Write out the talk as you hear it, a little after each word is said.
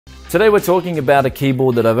Today we're talking about a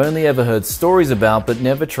keyboard that I've only ever heard stories about but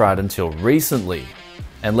never tried until recently.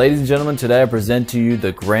 And ladies and gentlemen, today I present to you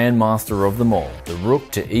the grandmaster of them all, the Rook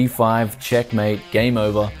to E5, checkmate, game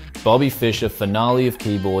over, Bobby Fischer finale of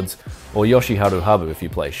keyboards, or Yoshiharu Habu if you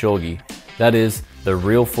play shogi. That is the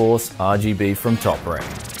Realforce RGB from Topre.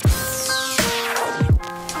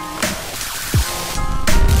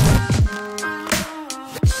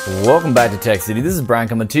 Welcome back to Tech City. This is Brian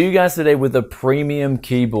coming to you guys today with a premium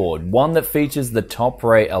keyboard, one that features the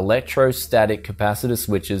Topre electrostatic capacitor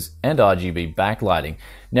switches and RGB backlighting.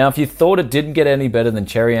 Now, if you thought it didn't get any better than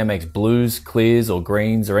Cherry MX blues, clears, or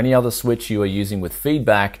greens, or any other switch you are using with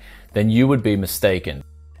feedback, then you would be mistaken.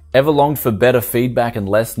 Ever longed for better feedback and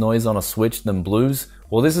less noise on a switch than blues?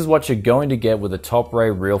 Well, this is what you're going to get with a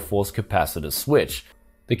Topre Realforce capacitor switch.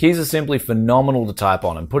 The keys are simply phenomenal to type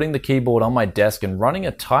on, and putting the keyboard on my desk and running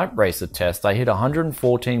a type racer test, I hit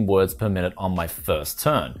 114 words per minute on my first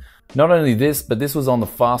turn. Not only this, but this was on the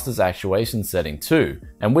fastest actuation setting too.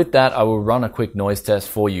 And with that, I will run a quick noise test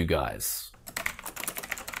for you guys.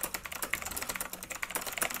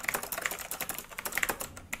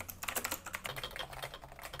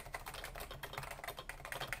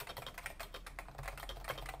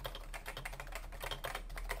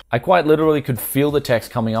 I quite literally could feel the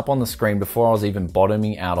text coming up on the screen before I was even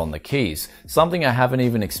bottoming out on the keys, something I haven't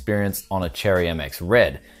even experienced on a Cherry MX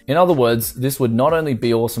Red. In other words, this would not only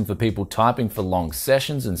be awesome for people typing for long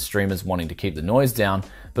sessions and streamers wanting to keep the noise down,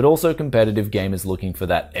 but also competitive gamers looking for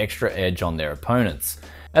that extra edge on their opponents.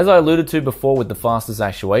 As I alluded to before with the fastest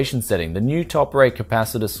actuation setting, the new Topre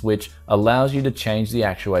capacitor switch allows you to change the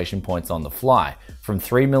actuation points on the fly, from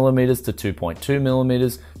 3mm to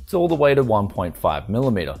 2.2mm, all the way to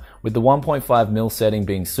 1.5mm, with the 1.5mm setting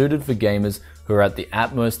being suited for gamers who are at the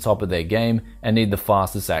utmost top of their game and need the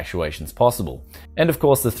fastest actuations possible. And of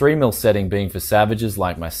course the 3mm setting being for savages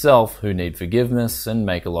like myself who need forgiveness and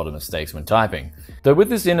make a lot of mistakes when typing. Though with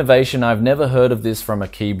this innovation, I've never heard of this from a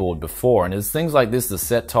keyboard before, and it's things like this that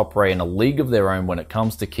set Topre in a league of their own when it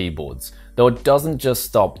comes to keyboards. Though it doesn't just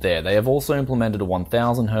stop there, they have also implemented a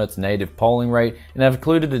 1000Hz native polling rate and have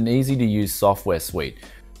included an easy to use software suite.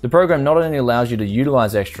 The program not only allows you to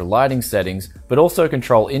utilize extra lighting settings, but also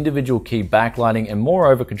control individual key backlighting and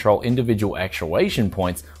moreover control individual actuation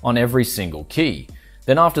points on every single key.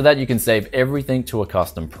 Then after that you can save everything to a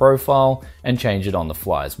custom profile and change it on the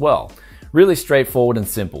fly as well. Really straightforward and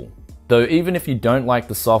simple. Though even if you don't like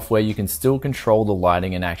the software, you can still control the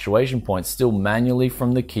lighting and actuation points still manually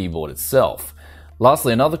from the keyboard itself.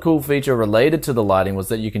 Lastly, another cool feature related to the lighting was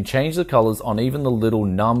that you can change the colors on even the little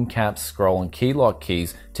num, cap, scroll and key lock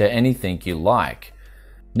keys to anything you like.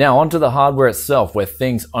 Now onto the hardware itself, where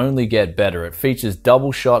things only get better. It features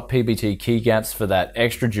double-shot PBT keycaps for that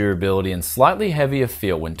extra durability and slightly heavier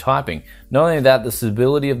feel when typing. Not only that, the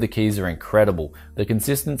stability of the keys are incredible. The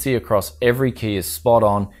consistency across every key is spot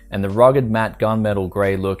on, and the rugged matte gunmetal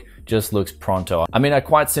grey look just looks pronto. I mean, I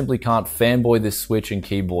quite simply can't fanboy this switch and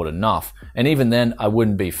keyboard enough, and even then I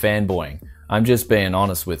wouldn't be fanboying. I'm just being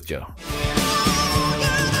honest with you.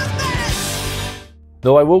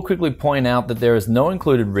 Though I will quickly point out that there is no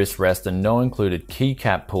included wrist rest and no included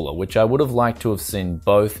keycap puller, which I would have liked to have seen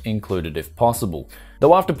both included if possible.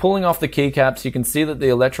 Though after pulling off the keycaps, you can see that the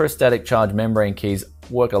electrostatic charge membrane keys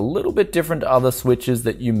work a little bit different to other switches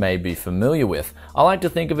that you may be familiar with. I like to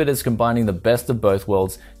think of it as combining the best of both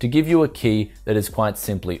worlds to give you a key that is quite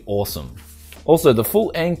simply awesome. Also, the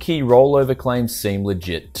full end key rollover claims seem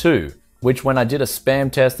legit too, which when I did a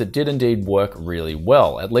spam test, it did indeed work really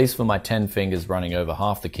well, at least for my 10 fingers running over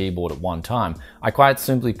half the keyboard at one time. I quite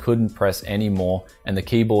simply couldn't press any more and the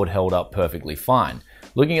keyboard held up perfectly fine.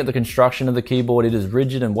 Looking at the construction of the keyboard, it is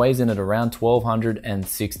rigid and weighs in at around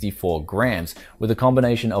 1264 grams, with a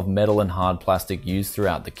combination of metal and hard plastic used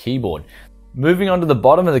throughout the keyboard. Moving on to the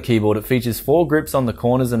bottom of the keyboard, it features 4 grips on the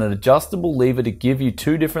corners and an adjustable lever to give you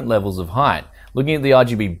 2 different levels of height. Looking at the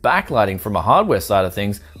RGB backlighting from a hardware side of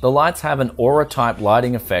things, the lights have an aura-type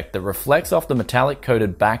lighting effect that reflects off the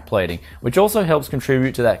metallic-coated backplating, which also helps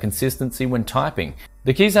contribute to that consistency when typing.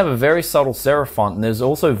 The keys have a very subtle serif font, and there's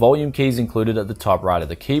also volume keys included at the top right of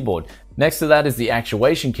the keyboard. Next to that is the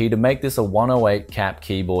actuation key to make this a 108 cap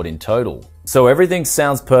keyboard in total. So everything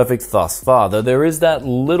sounds perfect thus far, though there is that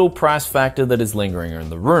little price factor that is lingering in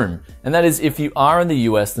the room. And that is, if you are in the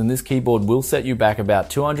US, then this keyboard will set you back about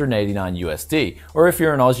 289 USD, or if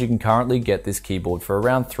you're in Oz, you can currently get this keyboard for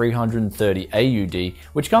around 330 AUD,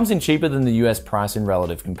 which comes in cheaper than the US price in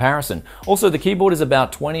relative comparison. Also, the keyboard is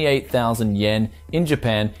about 28,000 yen in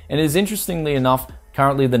Japan, and is interestingly enough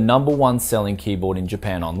currently the #1 selling keyboard in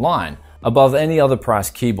Japan online. above any other price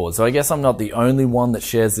keyboard, so I guess I'm not the only one that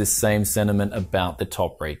shares this same sentiment about the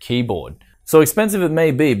Topre keyboard. So expensive it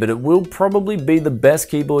may be, but it will probably be the best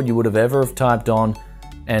keyboard you would have ever have typed on,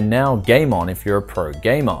 and now game on if you're a pro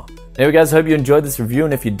gamer. Anyway guys, hope you enjoyed this review,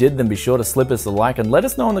 and if you did, then be sure to slip us a like and let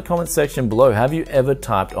us know in the comment section below, have you ever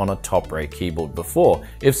typed on a Topre keyboard before?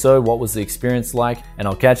 If so, what was the experience like? And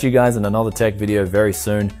I'll catch you guys in another tech video very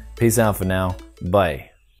soon. Peace out for now.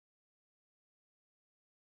 Bye.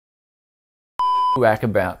 Whack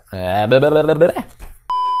about a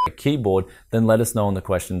keyboard, then let us know in the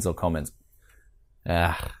questions or comments.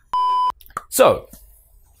 So,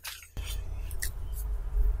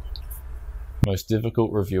 most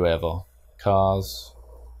difficult review ever. Cars,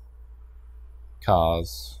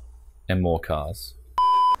 and more cars.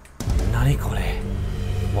 何これ?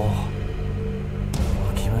 も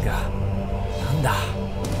う気分がなんだ?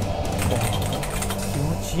 気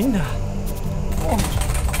持ちいいんだ.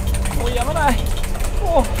 もうやまない.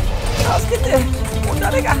 もう助けて. もう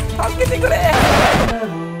誰か助けてくれ.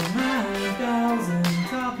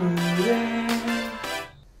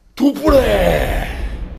 Topre!